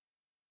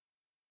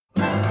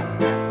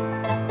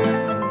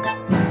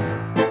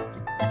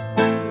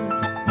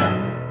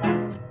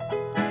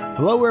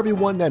Hello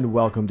everyone and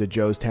welcome to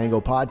Joe's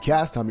Tango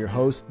Podcast. I'm your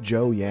host,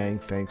 Joe Yang.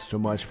 Thanks so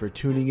much for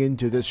tuning in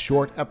to this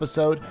short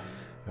episode.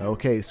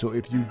 Okay, so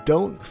if you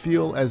don't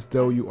feel as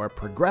though you are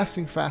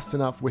progressing fast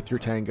enough with your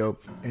tango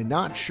and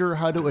not sure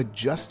how to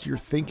adjust your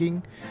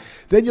thinking,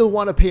 then you'll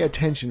want to pay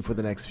attention for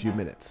the next few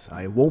minutes.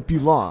 I won't be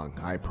long,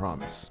 I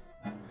promise.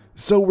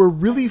 So we're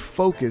really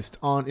focused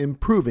on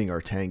improving our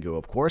tango,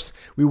 of course.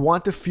 We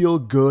want to feel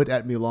good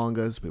at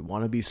milongas, we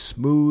want to be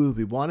smooth,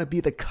 we want to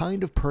be the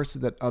kind of person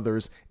that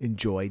others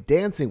enjoy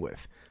dancing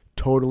with.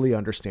 Totally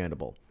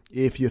understandable.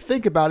 If you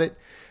think about it,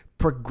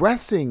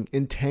 progressing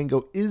in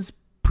tango is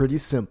pretty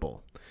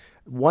simple.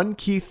 One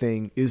key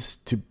thing is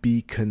to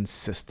be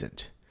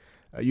consistent.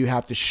 You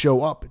have to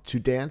show up to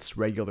dance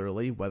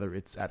regularly, whether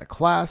it's at a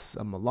class,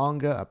 a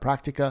milonga, a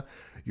practica,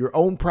 your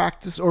own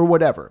practice, or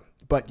whatever.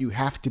 But you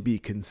have to be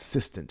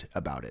consistent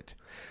about it.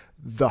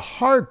 The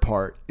hard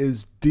part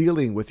is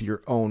dealing with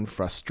your own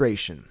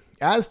frustration.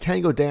 As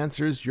tango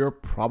dancers, you're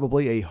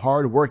probably a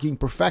hard-working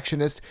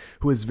perfectionist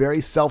who is very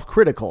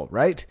self-critical,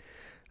 right?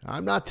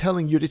 I'm not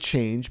telling you to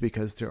change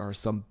because there are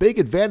some big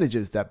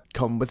advantages that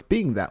come with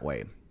being that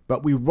way.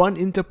 But we run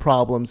into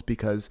problems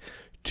because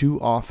too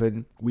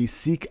often we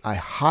seek a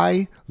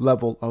high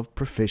level of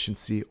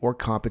proficiency or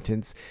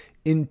competence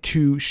in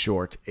too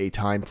short a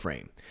time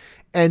frame.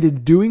 And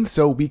in doing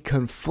so, we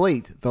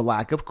conflate the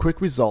lack of quick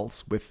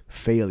results with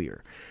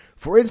failure.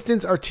 For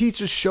instance, our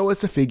teachers show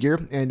us a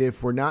figure, and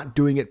if we're not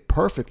doing it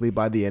perfectly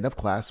by the end of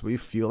class, we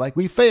feel like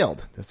we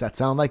failed. Does that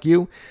sound like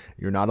you?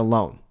 You're not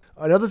alone.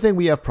 Another thing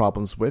we have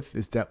problems with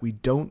is that we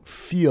don't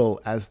feel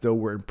as though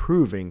we're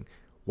improving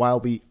while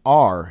we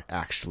are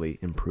actually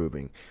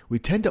improving. We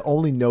tend to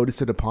only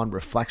notice it upon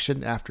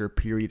reflection after a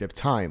period of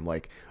time,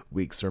 like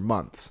weeks or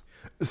months.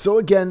 So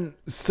again,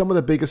 some of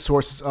the biggest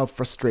sources of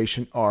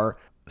frustration are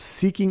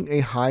seeking a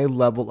high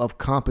level of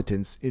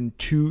competence in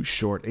too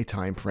short a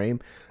time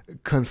frame,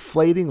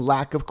 conflating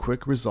lack of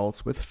quick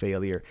results with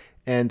failure,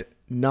 and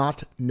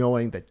not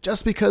knowing that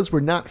just because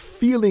we're not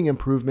feeling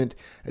improvement,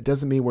 it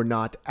doesn't mean we're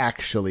not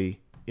actually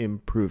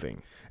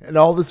improving. And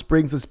all this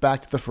brings us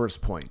back to the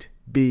first point,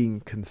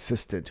 being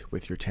consistent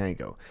with your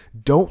tango.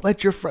 Don't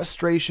let your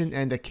frustration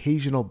and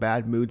occasional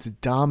bad moods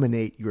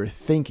dominate your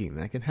thinking.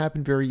 That can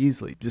happen very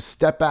easily. Just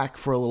step back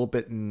for a little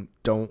bit and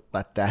don't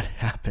let that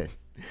happen.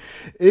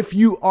 If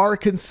you are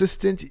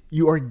consistent,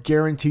 you are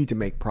guaranteed to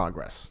make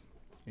progress.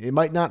 It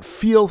might not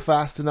feel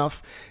fast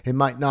enough, it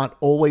might not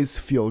always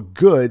feel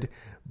good,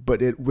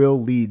 but it will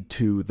lead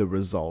to the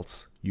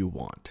results you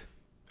want.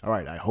 All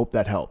right, I hope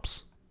that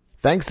helps.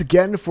 Thanks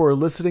again for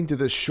listening to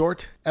this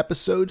short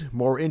episode.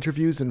 More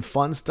interviews and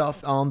fun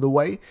stuff on the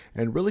way.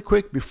 And really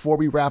quick, before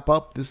we wrap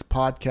up, this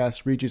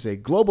podcast reaches a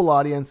global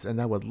audience,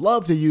 and I would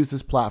love to use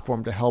this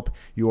platform to help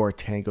your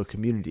tango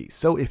community.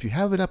 So if you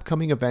have an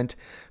upcoming event,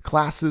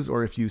 classes,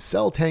 or if you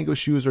sell tango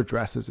shoes or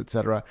dresses,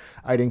 etc.,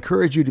 I'd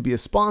encourage you to be a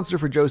sponsor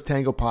for Joe's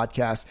Tango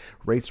Podcast.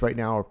 Rates right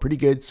now are pretty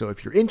good, so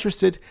if you're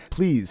interested,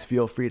 please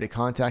feel free to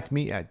contact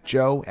me at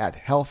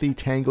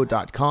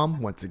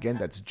joe@healthytango.com. Once again,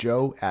 that's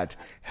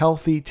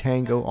joe@healthytango.com.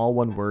 all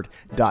one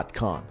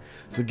word.com.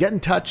 So get in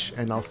touch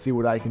and I'll see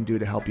what I can do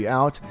to help you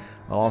out.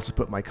 I'll also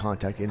put my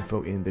contact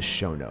info in the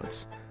show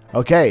notes.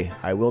 Okay,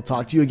 I will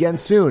talk to you again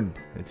soon.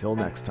 Until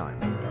next time.